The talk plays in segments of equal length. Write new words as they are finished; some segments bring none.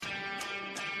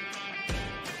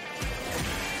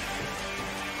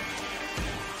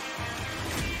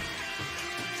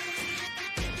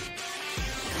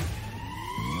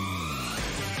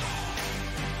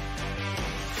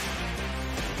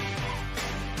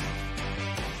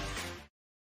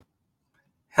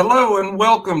Hello and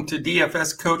welcome to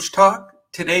DFS Coach Talk.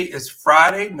 Today is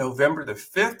Friday, November the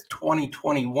 5th,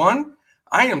 2021.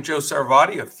 I am Joe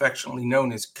Sarvati, affectionately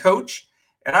known as Coach,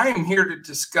 and I am here to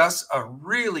discuss a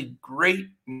really great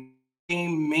game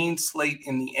main slate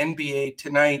in the NBA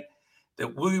tonight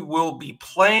that we will be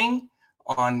playing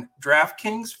on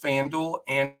DraftKings, FanDuel,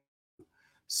 and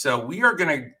so we are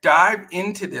going to dive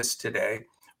into this today.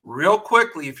 Real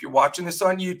quickly, if you're watching this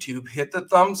on YouTube, hit the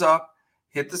thumbs up.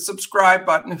 Hit the subscribe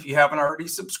button if you haven't already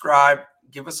subscribed.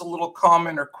 Give us a little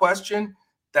comment or question.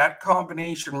 That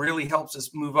combination really helps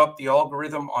us move up the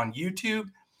algorithm on YouTube.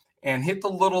 And hit the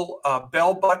little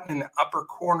bell button in the upper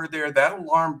corner there. That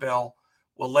alarm bell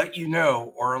will let you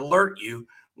know or alert you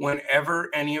whenever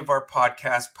any of our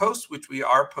podcast posts, which we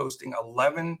are posting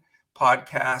 11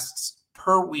 podcasts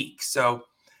per week. So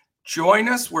join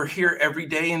us. We're here every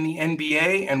day in the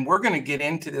NBA, and we're going to get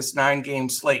into this 9-game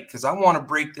slate because I want to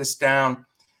break this down.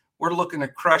 We're looking to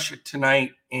crush it tonight,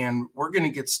 and we're going to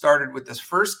get started with this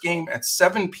first game at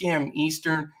 7 p.m.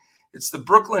 Eastern. It's the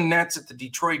Brooklyn Nets at the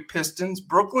Detroit Pistons.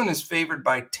 Brooklyn is favored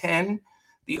by 10.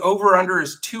 The over-under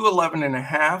is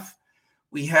 211.5.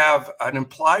 We have an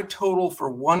implied total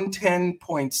for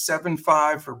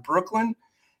 110.75 for Brooklyn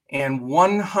and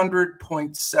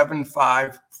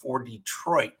 100.75 for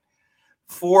Detroit.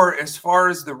 For as far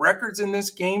as the records in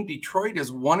this game, Detroit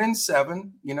is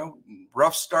 1-7,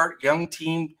 rough start, young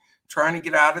team trying to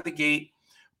get out of the gate.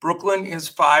 Brooklyn is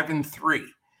 5-3.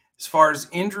 As far as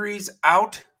injuries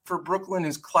out for Brooklyn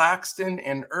is Claxton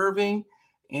and Irving,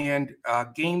 and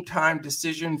game time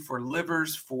decision for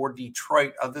Livers for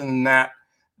Detroit. Other than that,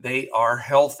 they are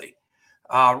healthy.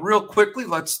 Real quickly,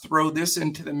 let's throw this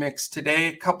into the mix today.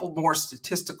 A couple more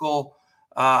statistical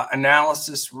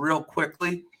analysis real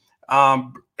quickly.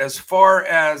 As far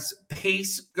as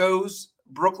pace goes,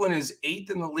 Brooklyn is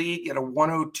 8th in the league at a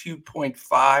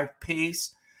 102.5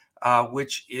 pace,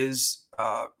 which is,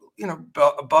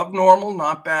 above normal,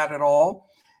 not bad at all.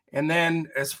 And then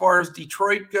as far as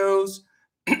Detroit goes,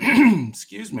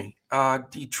 Detroit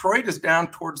is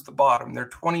down towards the bottom. They're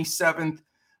 27th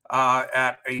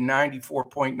at a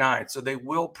 94.9. So they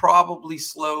will probably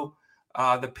slow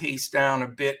the pace down a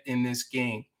bit in this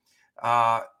game.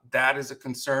 That is a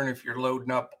concern if you're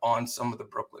loading up on some of the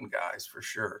Brooklyn guys for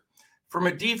sure. From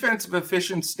a defensive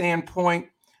efficient standpoint,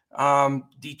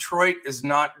 Detroit is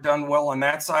not done well on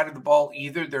that side of the ball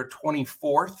either. They're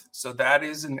 24th, so that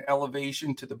is an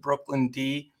elevation to the Brooklyn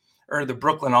the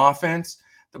Brooklyn offense.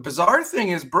 The bizarre thing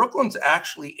is Brooklyn's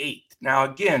actually 8th. Now,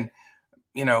 again,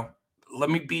 let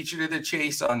me beat you to the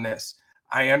chase on this.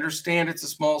 I understand it's a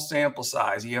small sample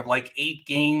size. You have like 8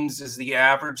 games is the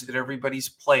average that everybody's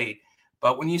played.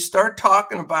 But when you start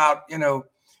talking about,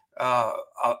 a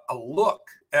look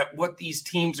at what these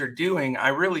teams are doing, I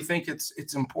really think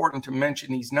it's important to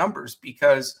mention these numbers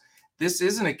because this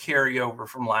isn't a carryover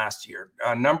from last year.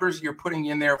 Numbers you're putting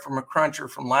in there from a cruncher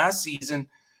from last season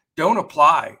don't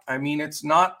apply. I mean, it's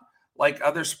not like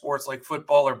other sports like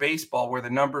football or baseball where the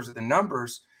numbers are the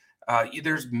numbers.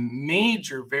 There's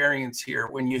major variance here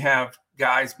when you have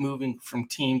guys moving from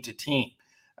team to team.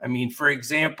 I mean, for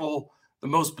example, the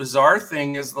most bizarre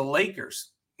thing is the Lakers.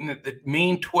 The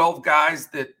main 12 guys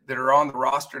that are on the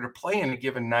roster to play in a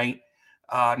given night,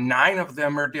 9 of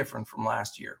them are different from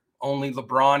last year. Only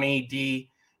LeBron, AD,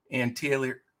 and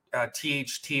Taylor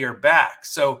THT are back.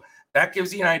 So that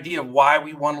gives you an idea of why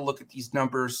we want to look at these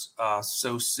numbers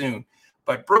so soon.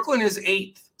 But Brooklyn is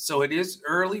 8th, so it is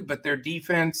early, but their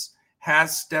defense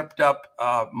has stepped up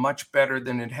much better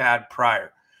than it had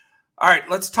prior. All right,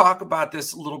 let's talk about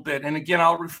this a little bit. And again,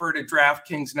 I'll refer to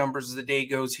DraftKings numbers as the day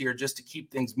goes here just to keep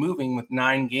things moving with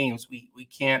 9 games. We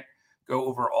can't go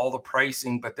over all the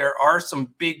pricing, but there are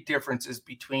some big differences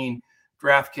between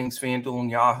DraftKings, FanDuel, and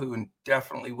Yahoo, and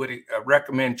definitely would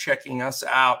recommend checking us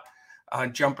out,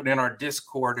 jumping in our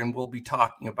Discord, and we'll be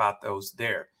talking about those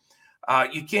there.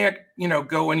 You can't,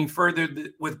 go any further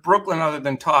with Brooklyn other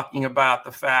than talking about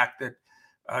the fact that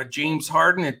James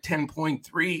Harden at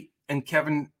 10.3 and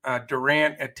Kevin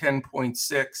Durant at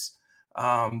 10.6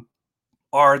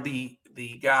 are the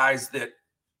guys that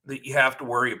you have to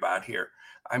worry about here.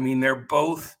 I mean, they're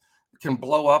both can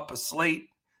blow up a slate.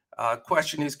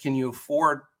 Question is, can you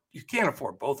afford? You can't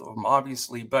afford both of them,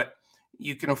 obviously, but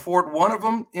you can afford one of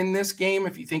them in this game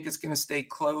if you think it's going to stay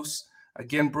close.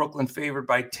 Again, Brooklyn favored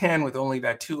by 10 with only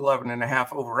that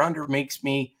 211.5 over under makes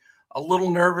me a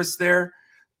little nervous there.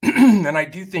 And I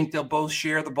do think they'll both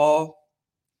share the ball.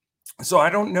 So I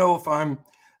don't know if I'm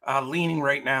leaning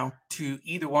right now to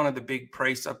either one of the big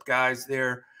price up guys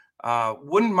there.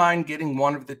 Wouldn't mind getting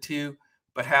one of the two,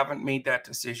 but haven't made that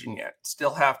decision yet.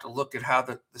 Still have to look at how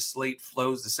the slate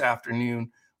flows this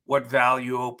afternoon, what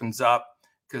value opens up,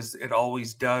 because it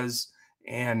always does.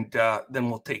 And then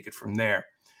we'll take it from there.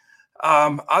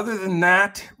 Other than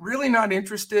that, really not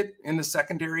interested in the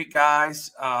secondary guys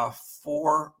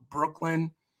for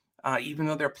Brooklyn, even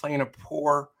though they're playing a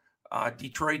poor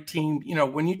Detroit team. You know,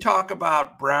 when you talk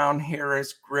about Brown,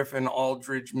 Harris, Griffin,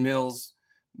 Aldridge, Mills,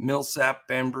 Millsap,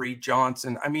 Bembry,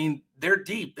 Johnson, I mean, they're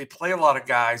deep. They play a lot of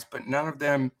guys, but none of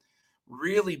them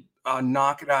really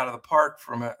knock it out of the park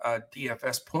from a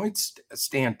DFS points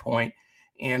standpoint.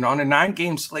 And on a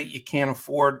 9-game slate, you can't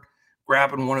afford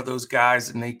grabbing one of those guys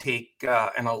and they take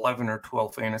an 11 or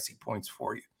 12 fantasy points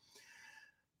for you.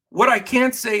 What I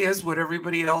can't say is what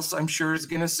everybody else I'm sure is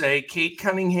going to say. Cade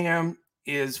Cunningham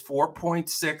is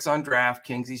 4.6 on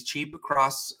DraftKings. He's cheap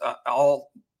across all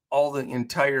the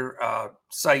entire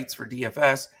sites for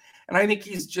DFS. And I think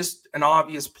he's just an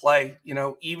obvious play, you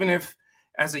know, even if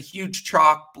as a huge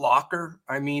chalk blocker.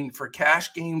 I mean, for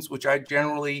cash games, which I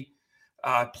generally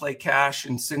play cash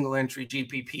and single entry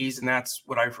GPPs, and that's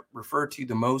what I refer to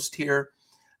the most here.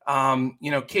 You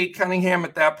know, Cade Cunningham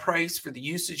at that price for the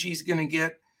usage he's going to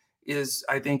get is,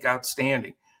 I think,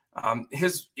 outstanding.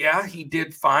 He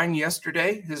did fine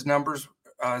yesterday. His numbers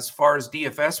as far as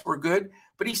DFS were good,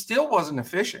 but he still wasn't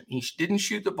efficient. He didn't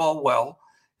shoot the ball well.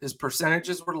 His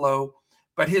percentages were low,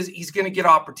 but he's going to get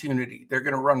opportunity. They're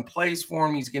going to run plays for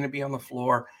him. He's going to be on the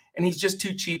floor, and he's just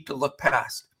too cheap to look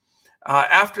past.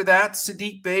 After that,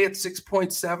 Saddiq Bey at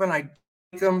 6.7. I like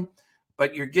him,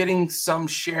 but you're getting some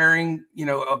sharing, you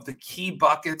know, of the key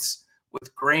buckets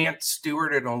with Grant,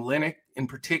 Stewart, and Olynyk in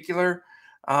particular.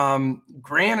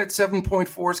 Grant at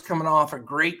 7.4 is coming off a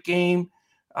great game.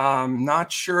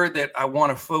 Not sure that I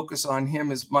want to focus on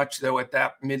him as much, though, at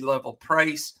that mid-level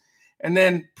price. And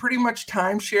then pretty much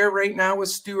timeshare right now with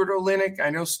Stewart, Olynyk. I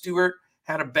know Stewart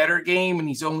had a better game, and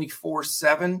he's only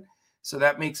 4.7. So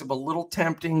that makes him a little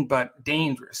tempting, but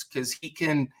dangerous, because he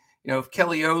can, you know, if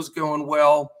Kelly O's going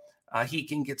well, he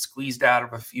can get squeezed out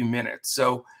of a few minutes.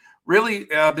 So really,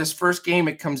 this first game,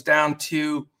 it comes down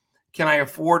to, can I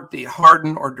afford the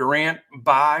Harden or Durant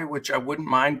buy, which I wouldn't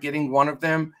mind getting one of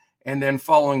them, and then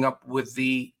following up with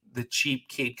the cheap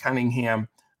Cade Cunningham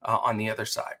on the other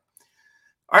side.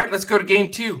 All right, let's go to game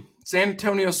 2. San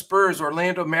Antonio Spurs,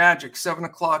 Orlando Magic, 7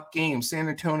 o'clock game. San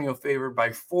Antonio favored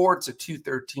by 4. It's a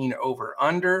 213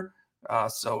 over-under.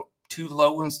 So 2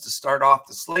 low ones to start off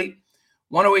the slate.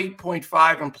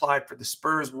 108.5 implied for the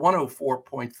Spurs,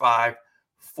 104.5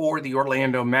 for the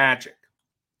Orlando Magic.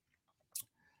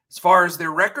 As far as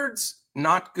their records,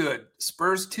 not good.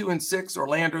 Spurs 2-6,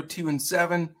 Orlando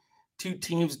 2-7. 2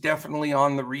 teams definitely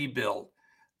on the rebuild.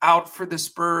 Out for the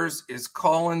Spurs is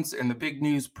Collins and the big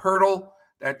news, Poeltl.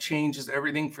 That changes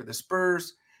everything for the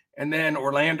Spurs. And then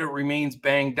Orlando remains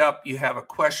banged up. You have a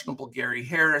questionable Gary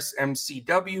Harris,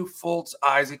 MCW, Fultz,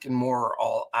 Isaac, and Moore are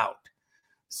all out.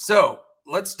 So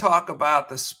let's talk about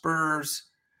the Spurs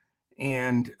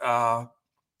and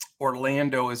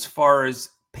Orlando as far as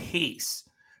pace.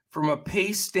 From a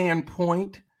pace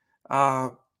standpoint,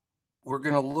 we're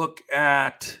going to look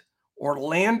at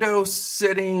Orlando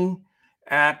sitting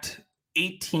at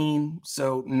 18,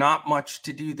 so not much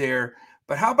to do there.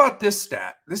 But how about this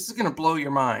stat? This is going to blow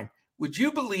your mind. Would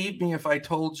you believe me if I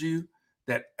told you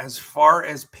that as far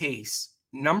as pace,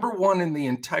 number 1 in the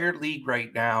entire league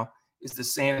right now is the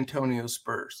San Antonio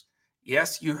Spurs?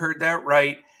 Yes, you heard that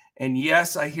right. And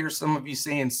yes, I hear some of you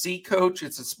saying, see, coach,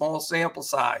 it's a small sample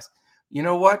size. You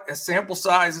know what? A sample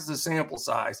size is a sample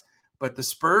size. But the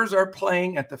Spurs are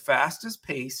playing at the fastest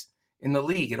pace in the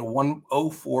league at a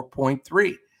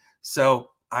 104.3.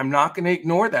 So I'm not going to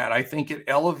ignore that. I think it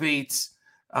elevates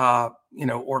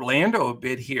Orlando a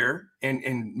bit here,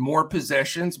 and more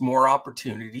possessions, more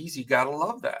opportunities. You got to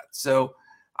love that. So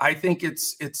I think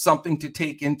it's something to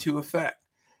take into effect.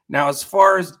 Now, as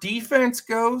far as defense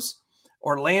goes,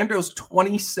 Orlando's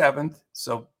 27th,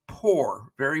 so poor,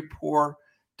 very poor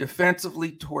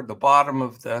defensively toward the bottom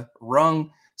of the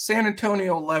rung. San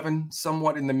Antonio 11,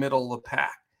 somewhat in the middle of the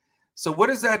pack. So what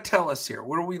does that tell us here?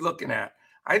 What are we looking at?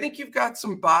 I think you've got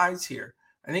some buys here.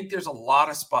 I think there's a lot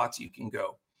of spots you can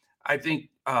go. I think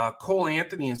Cole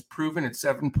Anthony has proven at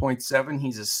 7.7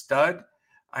 he's a stud.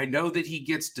 I know that he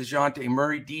gets DeJounte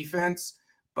Murray defense,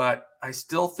 but I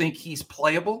still think he's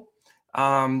playable.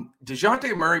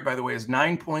 DeJounte Murray, by the way, is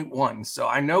 9.1. So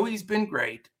I know he's been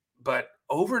great, but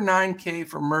over 9K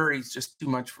for Murray is just too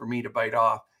much for me to bite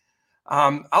off.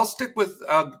 I'll stick with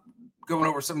going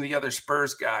over some of the other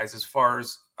Spurs guys as far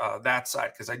as that side,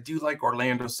 because I do like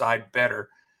Orlando's side better.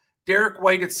 Derek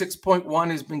White at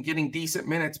 6.1 has been getting decent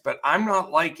minutes, but I'm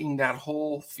not liking that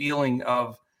whole feeling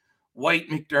of White,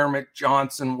 McDermott,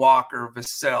 Johnson, Walker,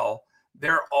 Vassell.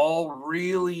 they're all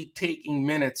really taking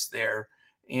minutes there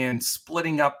and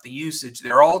splitting up the usage.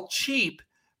 They're all cheap,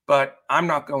 but I'm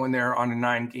not going there on a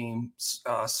 9-game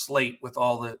slate with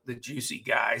all the juicy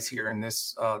guys here in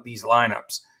these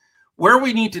lineups. Where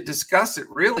we need to discuss it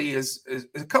really is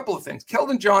a couple of things.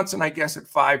 Keldon Johnson, I guess at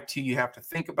 5'2", you have to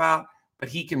think about, but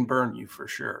he can burn you for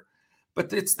sure.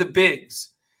 But it's the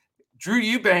bigs. Drew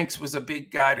Eubanks was a big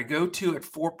guy to go to at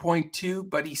 4.2,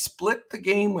 but he split the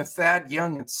game with Thad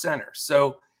Young at center.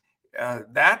 So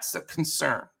that's a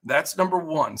concern. That's number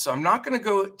one. So I'm not going to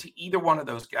go to either one of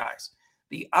those guys.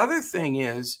 The other thing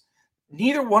is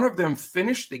neither one of them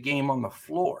finished the game on the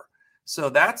floor. So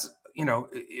that's,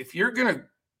 if you're going to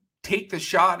take the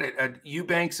shot at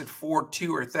Eubanks at 4.2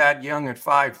 or Thad Young at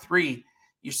 5'3",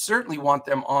 you certainly want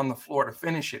them on the floor to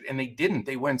finish it. And they didn't.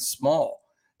 They went small.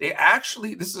 They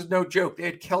actually, this is no joke, they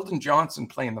had Keldon Johnson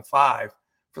playing the 5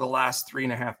 for the last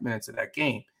 3.5 minutes of that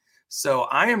game. So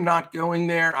I am not going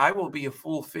there. I will be a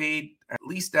full fade. At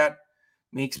least that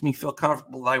makes me feel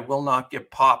comfortable that I will not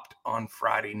get popped on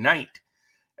Friday night.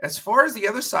 As far as the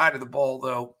other side of the ball,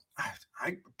 though,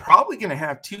 I'm probably going to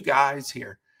have two guys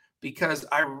here because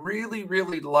I really,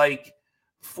 really like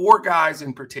 4 guys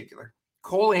in particular.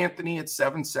 Cole Anthony at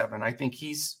 7'7". I think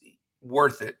he's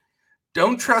worth it.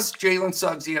 Don't trust Jalen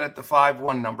Suggs yet at the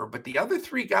 5'1" number, but the other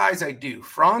 3 guys I do.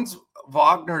 Franz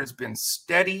Wagner has been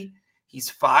steady.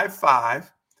 He's 5'5".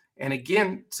 And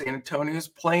again, San Antonio is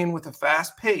playing with a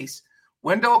fast pace.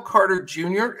 Wendell Carter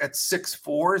Jr. at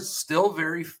 6'4" is still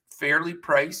very fairly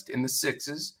priced in the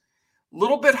 6s. A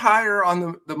little bit higher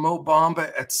on the Mo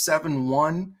Bamba at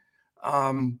 7'1".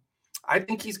 I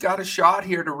think he's got a shot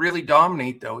here to really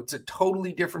dominate, though. It's a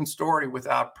totally different story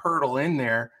without Poeltl in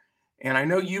there. And I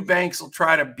know Eubanks will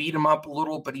try to beat him up a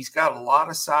little, but he's got a lot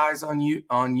of size on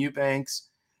Eubanks.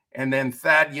 And then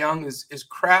Thad Young is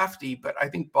crafty, but I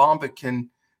think Bamba can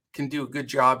do a good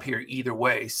job here either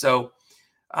way. So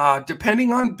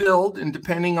depending on build and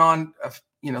depending on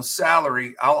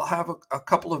salary, I'll have a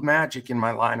couple of Magic in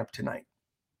my lineup tonight.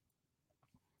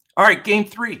 All right, game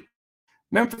 3.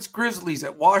 Memphis Grizzlies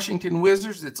at Washington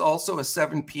Wizards. It's also a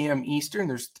 7 p.m. Eastern.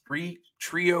 There's 3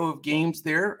 trio of games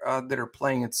there that are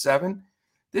playing at 7.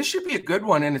 This should be a good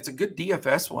one, and it's a good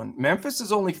DFS one. Memphis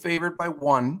is only favored by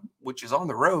 1, which is on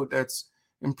the road. That's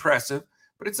impressive,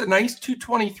 but it's a nice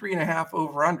 223.5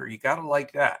 over-under. You got to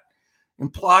like that.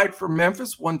 Implied for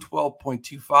Memphis,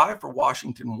 112.25. For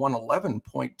Washington,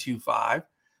 111.25.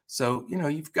 So,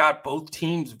 you've got both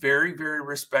teams very, very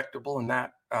respectable in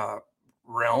that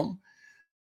realm.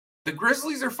 The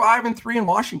Grizzlies are 5-3 and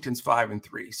Washington's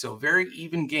 5-3. So very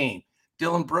even game.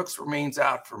 Dillon Brooks remains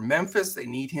out for Memphis. They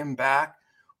need him back.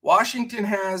 Washington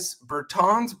has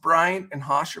Bertans, Bryant, and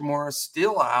Hachimura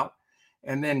still out.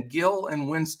 And then Gill and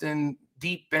Winston,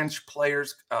 deep bench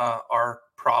players, are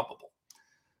probable.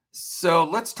 So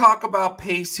let's talk about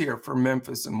pace here for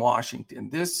Memphis and Washington.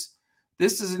 This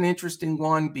is an interesting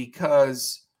one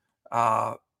because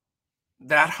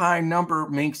that high number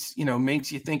makes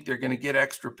you think they're going to get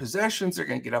extra possessions. They're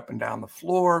going to get up and down the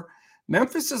floor.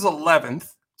 Memphis is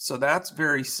 11th, so that's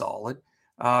very solid.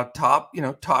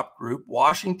 Top group.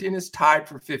 Washington is tied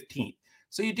for 15th.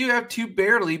 So you do have 2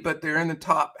 barely, but they're in the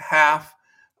top half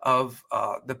of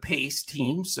the pace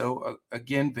team. So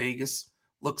again, Vegas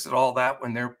looks at all that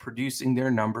when they're producing their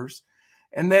numbers.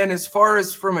 And then as far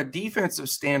as from a defensive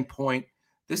standpoint,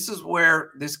 this is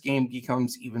where this game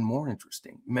becomes even more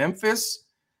interesting. Memphis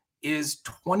is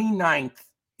 29th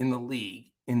in the league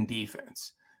in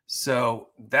defense. So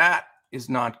that is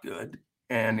not good.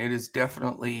 And it is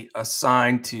definitely a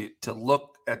sign to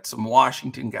look at some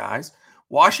Washington guys.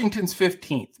 Washington's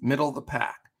 15th, middle of the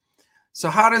pack. So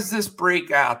how does this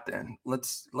break out then?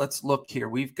 Let's look here.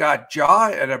 We've got Ja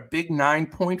at a big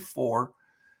 9.4.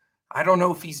 I don't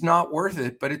know if he's not worth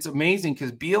it, but it's amazing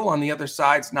because Beal on the other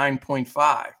side's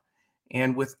 9.5.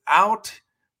 And without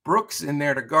Brooks in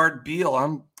there to guard Beal,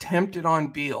 I'm tempted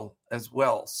on Beal as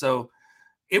well. So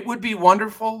it would be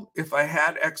wonderful if I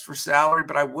had extra salary,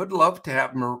 but I would love to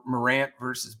have Morant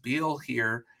versus Beal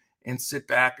here and sit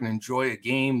back and enjoy a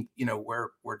game,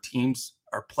 where teams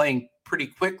are playing pretty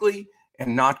quickly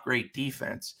and not great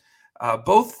defense.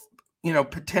 Both,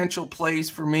 potential plays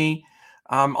for me.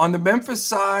 On the Memphis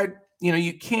side,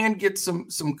 you can get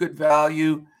some good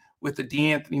value with the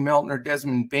DeAnthony Melton or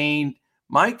Desmond Bane.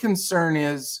 My concern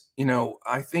is,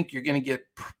 I think you're going to get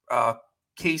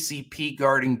KCP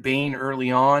guarding Bane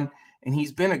early on, and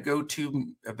he's been a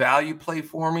go-to value play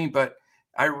for me, but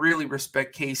I really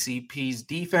respect KCP's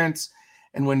defense.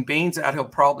 And when Bane's out, he'll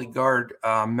probably guard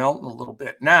Melton a little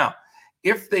bit. Now,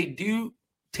 if they do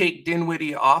take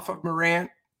Dinwiddie off of Morant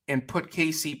and put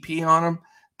KCP on him,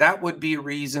 that would be a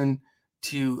reason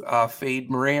to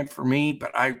fade Morant for me,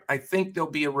 but I think there'll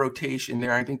be a rotation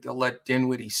there. I think they'll let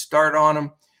Dinwiddie start on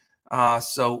him.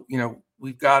 So,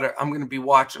 I'm going to be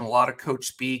watching a lot of coach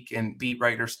speak and beat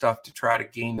writer stuff to try to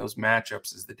gain those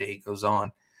matchups as the day goes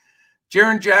on.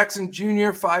 Jaren Jackson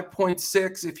Jr.,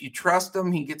 5.6. If you trust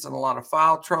him, he gets in a lot of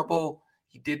foul trouble.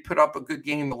 He did put up a good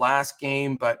game the last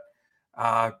game, but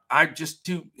I'm just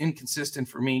too inconsistent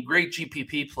for me. Great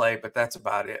GPP play, but that's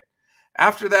about it.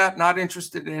 After that, not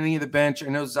interested in any of the bench. I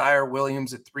know Zaire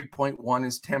Williams at 3.1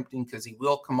 is tempting because he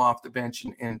will come off the bench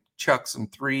and chuck some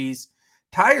threes.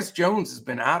 Tyus Jones has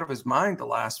been out of his mind the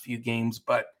last few games,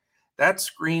 but that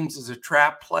screams as a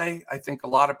trap play. I think a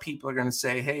lot of people are going to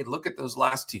say, hey, look at those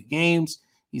last 2 games.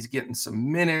 He's getting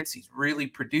some minutes. He's really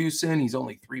producing. He's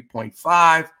only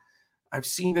 3.5. I've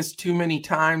seen this too many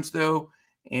times, though,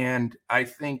 and I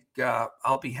think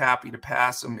I'll be happy to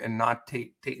pass him and not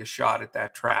take a shot at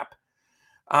that trap.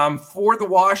 For the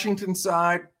Washington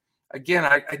side, again,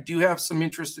 I do have some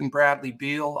interest in Bradley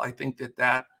Beal. I think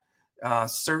that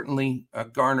certainly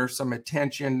garners some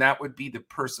attention. That would be the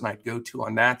person I'd go to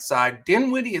on that side.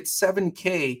 Dinwiddie at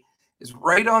 7K is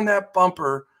right on that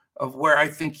bumper of where I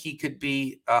think he could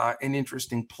be an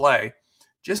interesting play.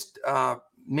 Just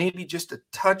maybe just a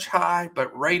touch high,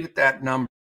 but right at that number.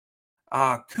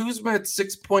 Kuzma at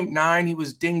 6.9. He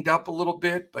was dinged up a little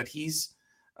bit, but he's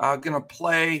going to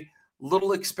play.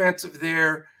 Little expensive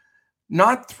there.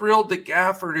 Not thrilled that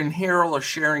Gafford and Harrell are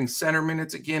sharing center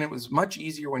minutes. Again, it was much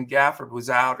easier when Gafford was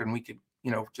out and we could,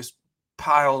 just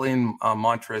pile in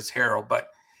Montrezl Harrell. But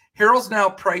Harrell's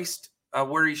now priced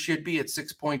where he should be at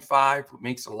 6.5. It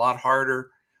makes it a lot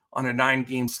harder on a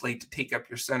 9-game slate to take up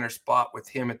your center spot with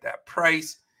him at that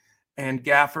price. And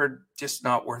Gafford, just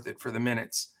not worth it for the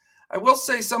minutes. I will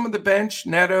say some of the bench,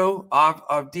 Neto,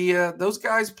 Avdia, those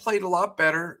guys played a lot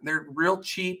better. They're real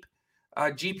cheap.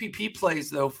 GPP plays,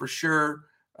 though, for sure.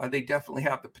 They definitely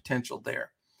have the potential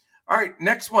there. All right,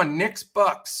 next one, Knicks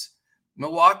Bucks.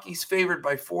 Milwaukee's favored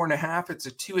by 4.5. It's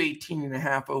a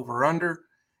 218.5 over under.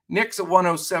 Knicks a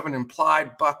 107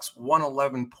 implied, Bucks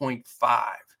 111.5.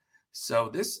 So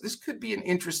this could be an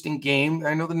interesting game.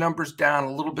 I know the number's down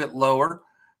a little bit lower,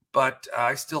 but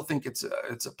I still think it's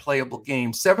a playable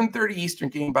game. 7:30 Eastern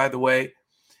game, by the way.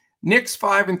 Knicks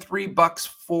 5-3, Bucks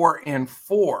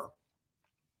 4-4.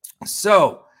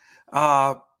 So,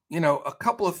 a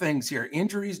couple of things here.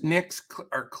 Injuries, Knicks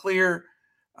are clear.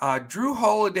 Drew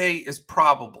Holiday is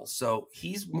probable, so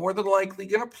he's more than likely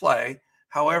going to play.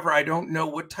 However, I don't know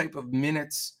what type of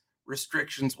minutes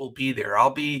restrictions will be there. I'll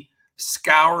be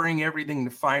scouring everything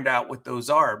to find out what those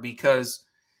are, because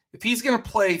if he's going to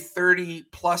play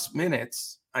 30-plus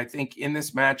minutes, I think, in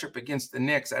this matchup against the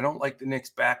Knicks, I don't like the Knicks'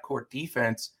 backcourt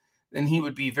defense, then he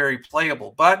would be very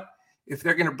playable. But if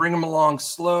they're going to bring him along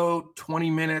slow, 20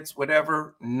 minutes,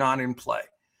 whatever, not in play.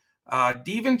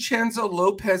 DiVincenzo,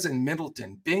 Lopez, and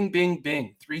Middleton. Bing, bing,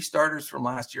 bing. 3 starters from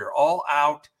last year, all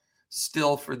out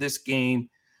still for this game,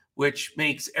 which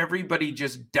makes everybody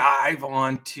just dive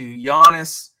onto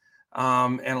Giannis.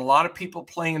 And a lot of people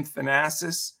playing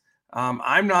Thanasis.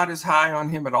 I'm not as high on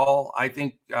him at all. I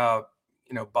think,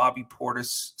 Bobby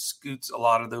Portis scoots a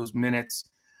lot of those minutes.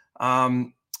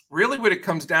 Really what it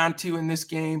comes down to in this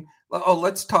game,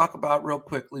 let's talk about real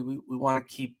quickly. We want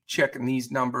to keep checking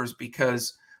these numbers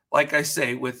because, like I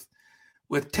say, with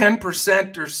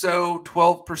 10% or so,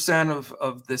 12%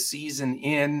 of the season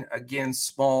in, again,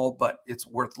 small, but it's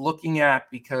worth looking at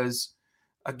because,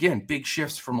 again, big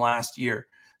shifts from last year.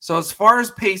 So as far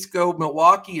as pace go,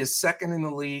 Milwaukee is second in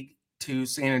the league to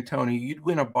San Antonio. You'd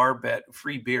win a bar bet,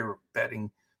 free beer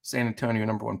betting San Antonio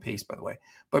number 1 pace, by the way.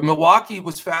 But Milwaukee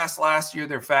was fast last year.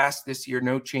 They're fast this year.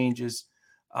 No changes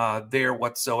there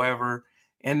whatsoever.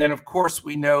 And then, of course,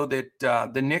 we know that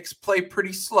the Knicks play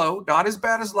pretty slow. Not as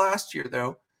bad as last year,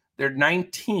 though. They're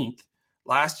 19th.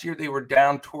 Last year, they were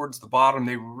down towards the bottom.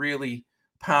 They really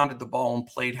pounded the ball and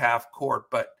played half court.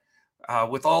 But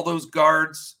with all those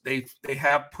guards, they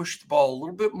have pushed the ball a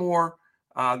little bit more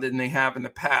than they have in the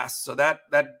past. So that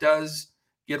does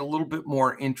get a little bit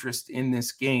more interest in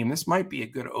this game. This might be a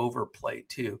good overplay,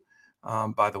 too,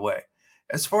 by the way.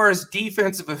 As far as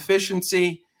defensive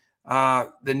efficiency,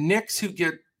 the Knicks, who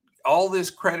get all this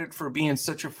credit for being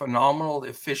such a phenomenal,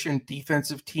 efficient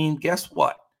defensive team, guess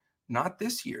what? Not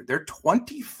this year. They're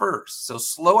 21st. So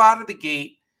slow out of the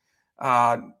gate.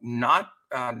 Not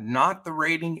the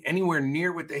rating anywhere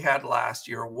near what they had last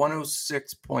year,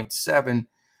 106.7,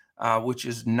 which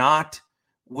is not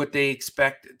what they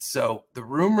expected. So the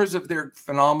rumors of their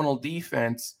phenomenal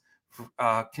defense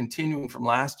continuing from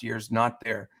last year is not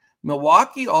there.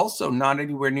 Milwaukee also not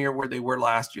anywhere near where they were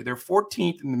last year. They're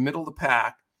 14th in the middle of the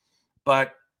pack,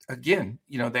 but again,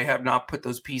 they have not put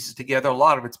those pieces together. A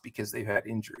lot of it's because they've had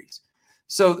injuries.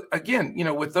 So again,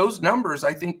 with those numbers,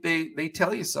 I think they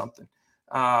tell you something.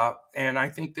 And I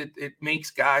think that it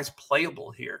makes guys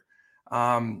playable here.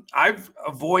 I've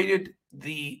avoided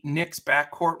the Knicks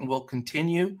backcourt and will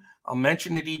continue. I'll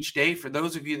mention it each day for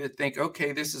those of you that think,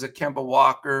 okay, this is a Kemba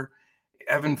Walker,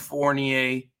 Evan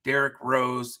Fournier, Derrick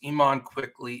Rose, Iman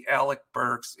Quickly, Alec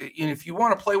Burks. If you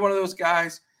want to play one of those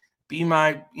guys, be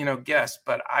my guest.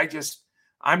 But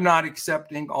I'm not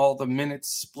accepting all the minutes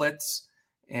splits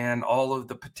and all of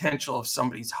the potential. If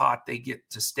somebody's hot, they get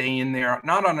to stay in there,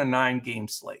 not on a 9-game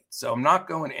slate. So I'm not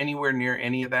going anywhere near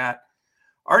any of that.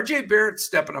 RJ Barrett's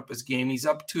stepping up his game. He's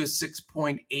up to a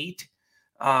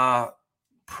 6.8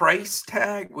 price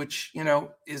tag, which,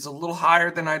 is a little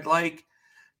higher than I'd like.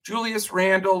 Julius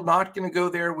Randle, not going to go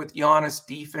there with Giannis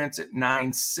defense at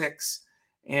 9.6,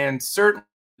 and certainly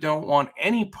don't want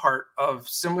any part of,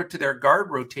 similar to their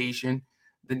guard rotation,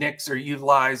 the Knicks are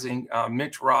utilizing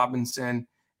Mitch Robinson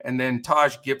and then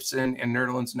Taj Gibson and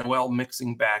Nerlens Noel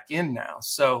mixing back in now.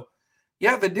 So,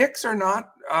 yeah, the Knicks are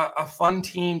not a fun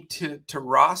team to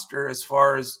roster as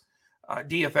far as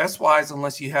DFS-wise,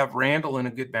 unless you have Randle in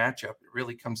a good matchup. It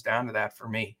really comes down to that for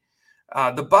me.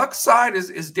 The Bucks side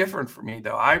is different for me,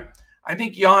 though. I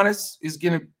think Giannis is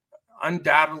going to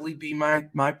undoubtedly be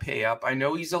my pay up. I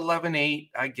know he's 11-8.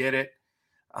 I get it.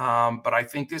 But I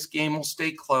think this game will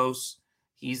stay close.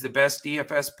 He's the best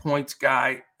DFS points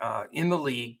guy in the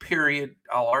league, period.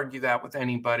 I'll argue that with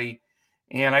anybody.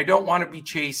 And I don't want to be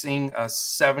chasing a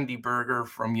 70 burger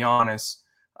from Giannis.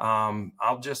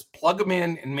 I'll just plug him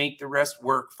in and make the rest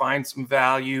work, find some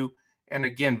value. And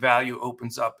again, value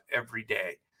opens up every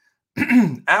day.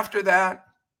 After that,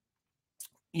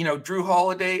 Drew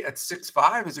Holiday at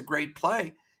 6'5" is a great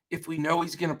play if we know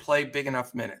he's going to play big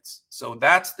enough minutes. So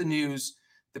that's the news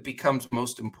that becomes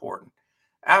most important.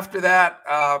 After that,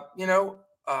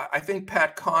 I think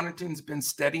Pat Connaughton's been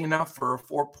steady enough for a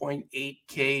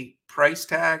 4.8K price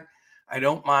tag. I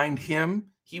don't mind him.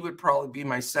 He would probably be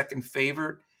my second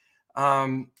favorite.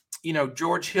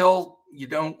 George Hill, you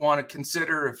don't want to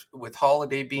consider with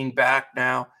Holiday being back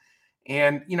now.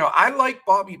 And, I like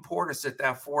Bobby Portis at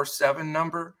that 4.7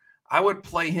 number. I would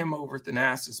play him over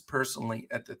Thanasis personally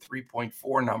at the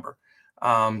 3.4 number.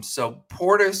 So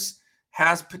Portis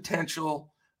has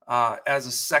potential as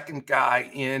a second guy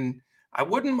in. I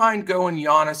wouldn't mind going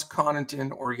Giannis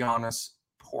Connaughton or Giannis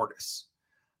Portis.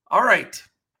 All right.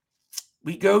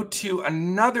 We go to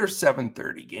another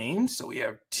 7:30 game. So we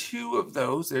have two of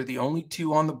those. They're the only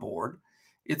two on the board.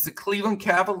 It's the Cleveland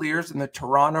Cavaliers and the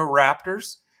Toronto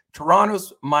Raptors.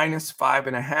 Toronto's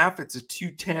 -5.5. It's a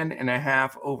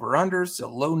 210.5 over/under, so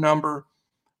low number.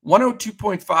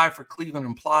 102.5 for Cleveland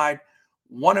implied,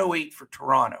 108 for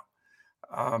Toronto.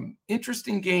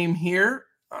 Interesting game here.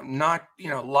 Not,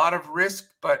 a lot of risk,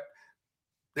 but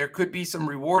there could be some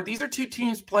reward. These are two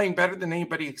teams playing better than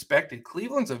anybody expected.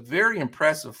 Cleveland's a very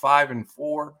impressive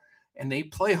 5-4, and they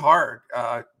play hard.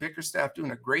 Bickerstaff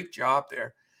doing a great job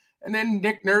there. And then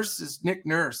Nick Nurse is Nick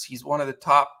Nurse. He's one of the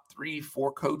top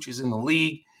 3-4 coaches in the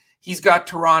league. He's got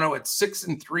Toronto at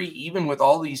 6-3, even with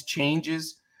all these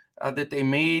changes that they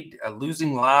made,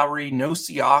 losing Lowry, no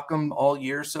Siakam all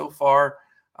year so far.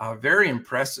 Very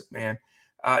impressive, man.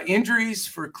 Injuries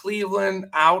for Cleveland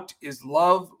out is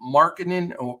Love,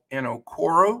 Markkanen, and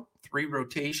Okoro, 3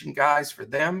 rotation guys for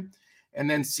them. And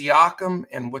then Siakam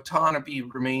and Watanabe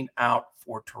remain out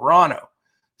for Toronto.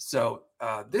 So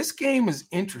this game is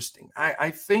interesting.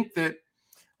 I think that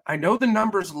I know the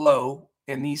number's low,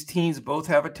 and these teams both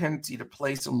have a tendency to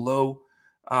play some low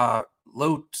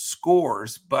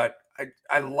scores, but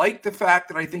I like the fact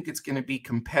that I think it's going to be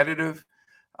competitive.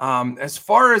 As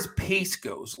far as pace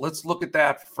goes, let's look at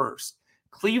that first.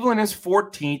 Cleveland is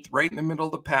 14th, right in the middle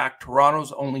of the pack.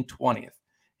 Toronto's only 20th.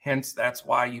 Hence, that's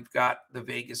why you've got the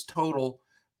Vegas total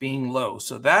being low.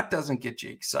 So that doesn't get you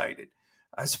excited.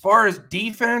 As far as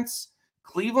defense,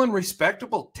 Cleveland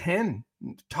respectable 10,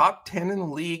 top 10 in the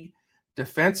league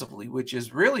defensively, which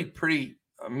is really pretty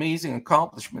amazing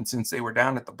accomplishment since they were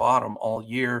down at the bottom all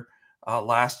year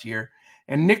last year.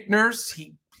 And Nick Nurse,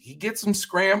 he gets them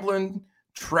scrambling,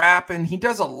 trapping. He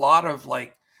does a lot of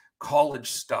like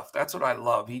college stuff. That's what I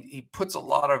love. He puts a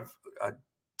lot of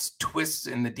twists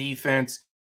in the defense.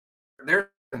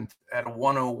 They're at a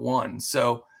 101.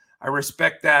 So I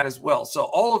respect that as well. So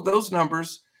all of those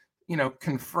numbers,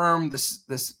 confirm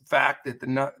this fact that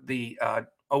the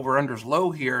over-under's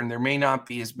low here, and there may not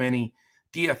be as many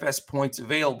DFS points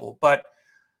available. But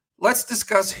let's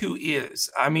discuss who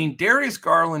is. I mean, Darius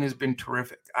Garland has been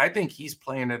terrific. I think he's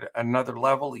playing at another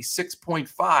level. He's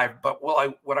 6.5. But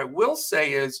what I will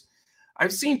say is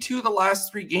I've seen 2 of the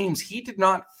last 3 games. He did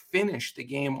not finish the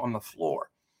game on the floor.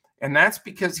 And that's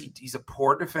because he's a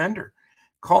poor defender.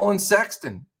 Colin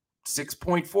Sexton,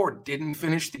 6.4, didn't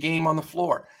finish the game on the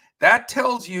floor. That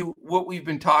tells you what we've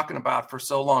been talking about for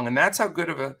so long. And that's how good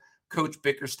of a coach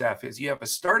Bickerstaff is. You have a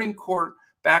starting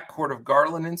backcourt of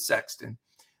Garland and Sexton.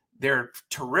 They're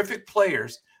terrific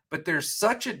players, but they're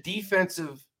such a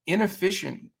defensive,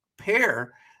 inefficient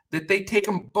pair that they take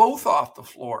them both off the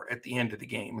floor at the end of the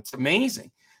game. It's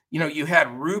amazing. You had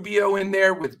Rubio in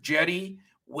there with Jetty,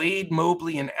 Wade,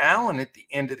 Mobley, and Allen at the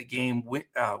end of the game.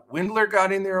 Windler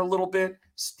got in there a little bit.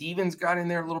 Stevens got in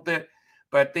there a little bit,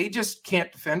 but they just can't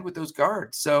defend with those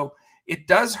guards. So it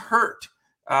does hurt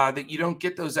that you don't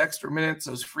get those extra minutes,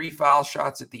 those free foul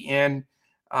shots at the end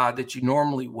that you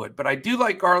normally would. But I do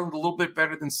like Garland a little bit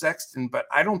better than Sexton, but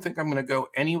I don't think I'm going to go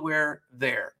anywhere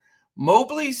there.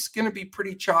 Mobley's going to be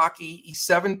pretty chalky. He's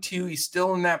 7'2". He's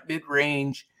still in that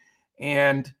mid-range.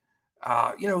 And,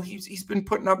 he's been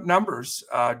putting up numbers.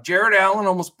 Jared Allen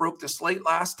almost broke the slate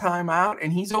last time out,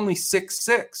 and he's only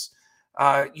 6'6".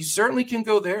 You certainly can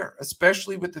go there,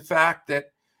 especially with the fact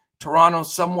that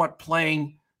Toronto's somewhat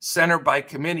playing center by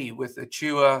committee with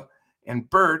Achua and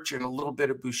Birch and a little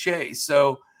bit of Boucher.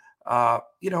 So, I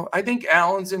think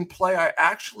Allen's in play. I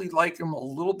actually like him a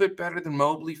little bit better than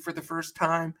Mobley for the first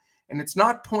time. And it's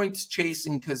not points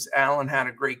chasing because Allen had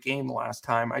a great game last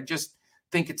time. I just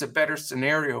think it's a better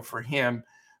scenario for him.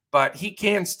 But he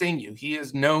can sting you. He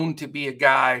is known to be a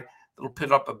guy that'll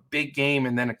put up a big game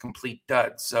and then a complete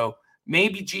dud. So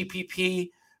maybe GPP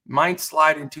might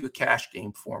slide into a cash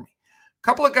game for me. A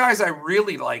couple of guys I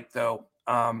really like, though.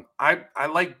 I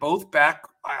like both back.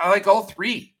 I like all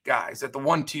 3 guys at the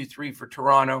 1, 2, 3 for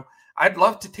Toronto. I'd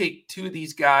love to take 2 of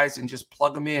these guys and just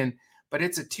plug them in, but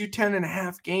it's a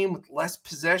 210.5 game with less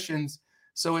possessions,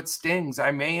 so it stings. I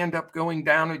may end up going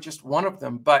down to just one of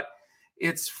them, but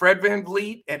it's Fred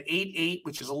VanVleet at 8'8",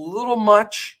 which is a little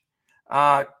much.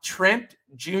 Trent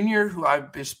Jr., who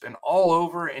I've just been all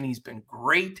over, and he's been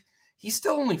great. He's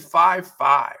still only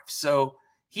 5'5", so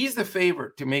he's the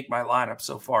favorite to make my lineup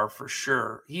so far for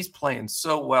sure. He's playing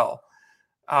so well.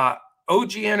 OG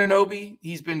Anunoby,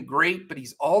 he's been great, but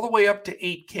he's all the way up to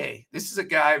 8K. This is a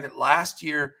guy that last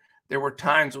year there were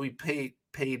times we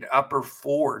paid upper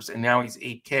 4s, and now he's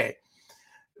 8K.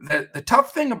 The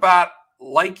tough thing about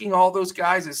liking all those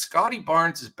guys is Scotty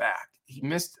Barnes is back. He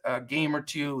missed a game or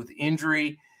 2 with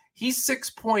injury. He's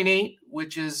 6.8,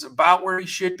 which is about where he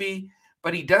should be,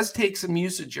 but he does take some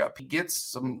usage up. He gets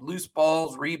some loose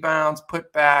balls, rebounds,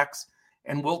 putbacks,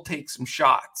 and will take some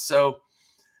shots. So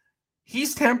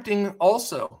he's tempting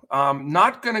also.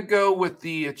 Not going to go with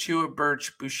the Achua,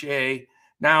 Birch, Boucher.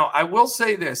 Now, I will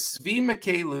say this. Svi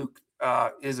Mykhailiuk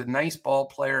is a nice ball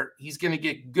player. He's going to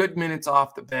get good minutes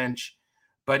off the bench,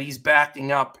 but he's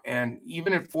backing up. And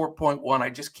even at 4.1,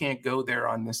 I just can't go there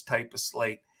on this type of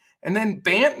slate. And then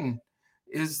Banton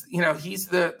is, he's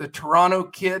the Toronto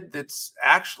kid that's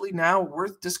actually now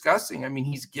worth discussing. I mean,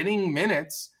 he's getting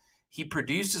minutes. He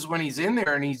produces when he's in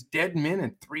there, and he's dead min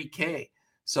at 3K.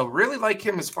 So really like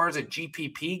him as far as a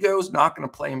GPP goes. Not going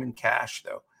to play him in cash,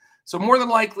 though. So more than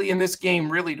likely in this game,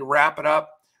 really to wrap it up,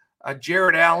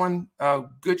 Jared Allen, a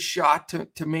good shot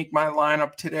to make my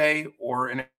lineup today,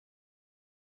 or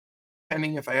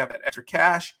depending if I have that extra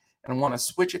cash and I want to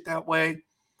switch it that way,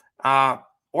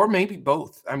 or maybe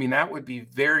both. I mean, that would be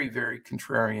very, very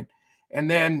contrarian. And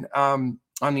then on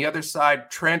the other side,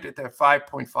 Trent at that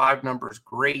 5.5 number is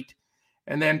great.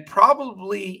 And then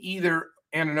probably either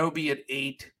Anunoby at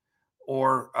 8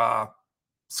 or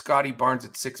Scotty Barnes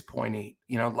at 6.8.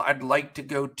 I'd like to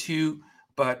go 2,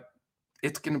 but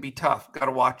it's going to be tough. Got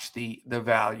to watch the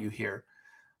value here.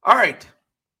 All right.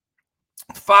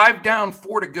 5 down,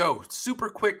 4 to go. Super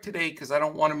quick today because I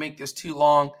don't want to make this too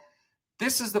long.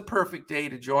 This is the perfect day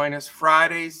to join us.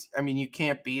 Fridays, I mean, you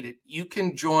can't beat it. You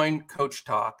can join Coach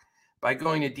Talk by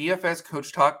going to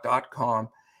dfscoachtalk.com,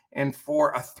 and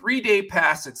for a 3-day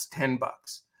pass, it's $10.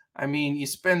 I mean, you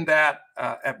spend that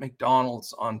at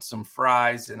McDonald's on some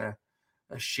fries and a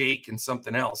shake and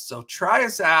something else. So try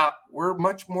us out. We're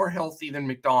much more healthy than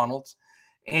McDonald's,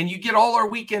 and you get all our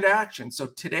weekend action. So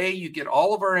today you get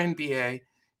all of our NBA.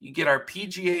 You get our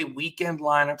PGA weekend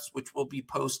lineups, which we'll be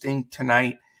posting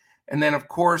tonight. And then, of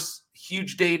course,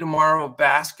 huge day tomorrow of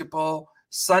basketball.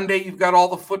 Sunday, you've got all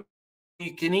the football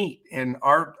you can eat. And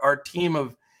our team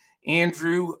of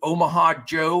Andrew, Omaha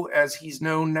Joe, as he's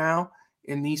known now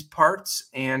in these parts,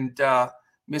 and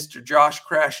Mr. Josh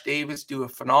Crash Davis do a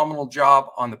phenomenal job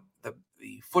on the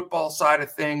football side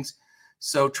of things.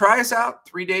 So try us out.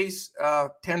 3 days,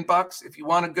 $10. If you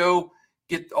want to go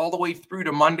get all the way through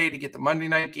to Monday to get the Monday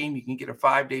night game, you can get a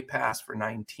 5-day pass for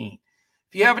 $19.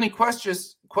 If you have any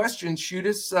questions, shoot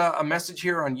us a message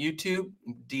here on YouTube,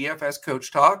 DFS Coach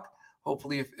Talk.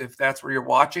 Hopefully, if that's where you're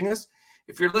watching us.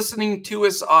 If you're listening to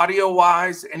us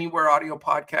audio-wise, anywhere audio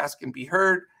podcast can be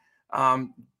heard,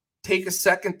 take a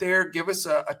second there, give us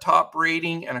a top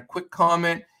rating and a quick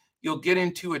comment. You'll get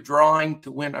into a drawing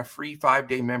to win a free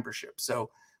 5-day membership. So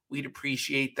we'd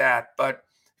appreciate that. But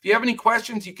if you have any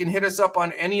questions, you can hit us up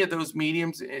on any of those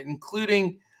mediums,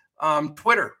 including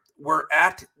Twitter. We're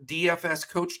at DFS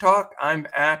Coach Talk. I'm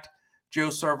at Joe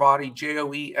Sarvadi,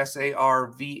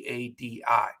 JoeSarvadi.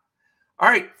 All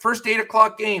right, first 8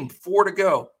 o'clock game, 4 to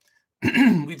go.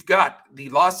 We've got the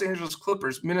Los Angeles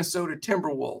Clippers, Minnesota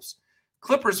Timberwolves.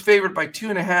 Clippers favored by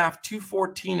 2.5,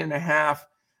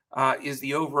 214.5 is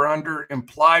the over-under.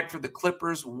 Implied for the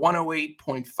Clippers,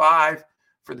 108.5.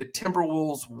 For the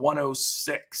Timberwolves,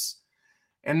 106.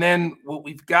 And then what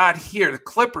we've got here, the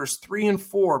Clippers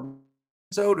 3-4,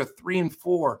 Minnesota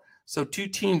 3-4. So two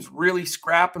teams really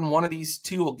scrapping. One of these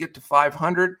two will get to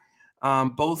 500.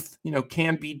 Both,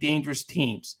 can be dangerous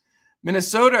teams.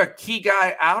 Minnesota, key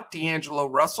guy out, D'Angelo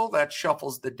Russell. That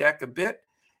shuffles the deck a bit.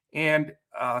 And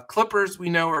Clippers, we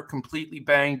know, are completely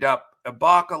banged up.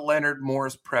 Ibaka, Leonard,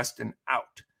 Morris, Preston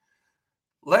out.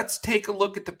 Let's take a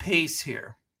look at the pace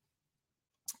here,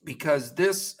 because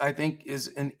this, I think, is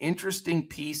an interesting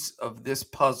piece of this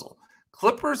puzzle.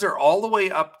 Clippers are all the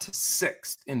way up to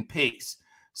 6th in pace.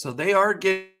 So they are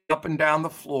getting up and down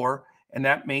the floor, and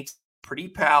that makes it pretty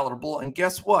palatable. And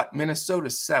guess what?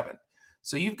 Minnesota's 7th.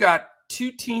 So you've got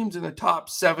two teams in the top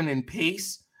 7 in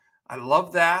pace. I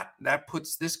love that. That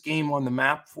puts this game on the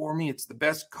map for me. It's the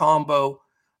best combo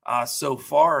so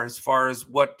far as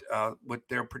what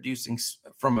they're producing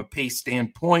from a pace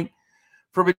standpoint.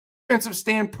 From a defensive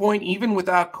standpoint, even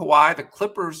without Kawhi, the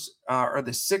Clippers are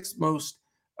the 6th most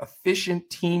efficient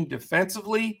team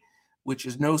defensively, which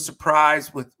is no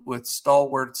surprise with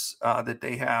stalwarts that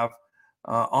they have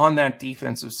on that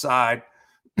defensive side.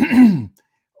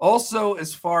 Also,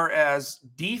 as far as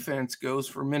defense goes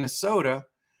for Minnesota,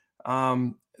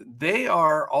 they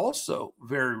are also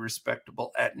very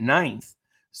respectable at 9th.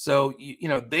 So,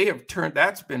 they have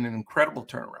that's been an incredible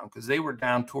turnaround, because they were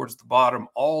down towards the bottom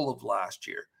all of last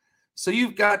year. So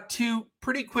you've got two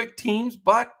pretty quick teams,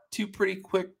 but two pretty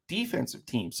quick defensive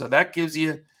teams. So that gives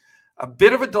you a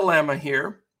bit of a dilemma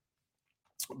here.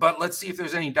 But let's see if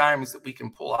there's any diamonds that we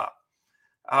can pull out.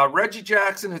 Reggie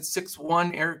Jackson at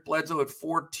 6'1", Eric Bledsoe at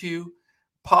 4'2",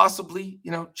 possibly,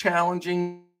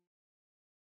 challenging.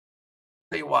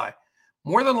 I'll tell you why.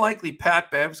 More than likely,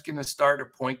 Pat Bev's going to start a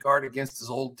point guard against his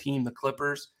old team, the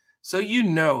Clippers. So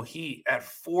he, at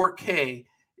 4K,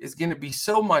 is going to be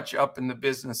so much up in the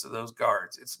business of those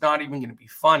guards. It's not even going to be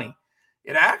funny.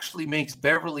 It actually makes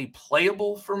Beverly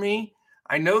playable for me.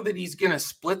 I know that he's going to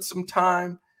split some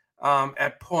time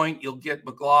at point. You'll get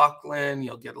McLaughlin.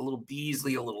 You'll get a little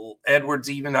Beasley, a little Edwards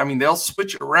even. I mean, they'll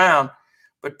switch it around.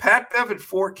 But Pat Bev at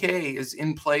 4K is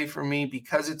in play for me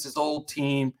because it's his old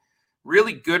team.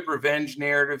 Really good revenge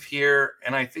narrative here,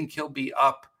 and I think he'll be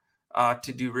up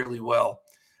to do really well.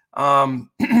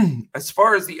 As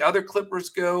far as the other Clippers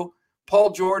go, Paul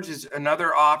George is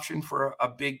another option for a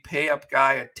big pay-up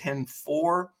guy at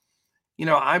 10-4.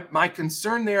 My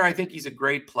concern there, I think he's a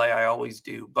great play. I always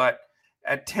do. But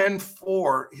at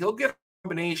 10-4, he'll get a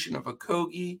combination of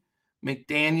Okogie,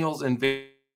 McDaniels, and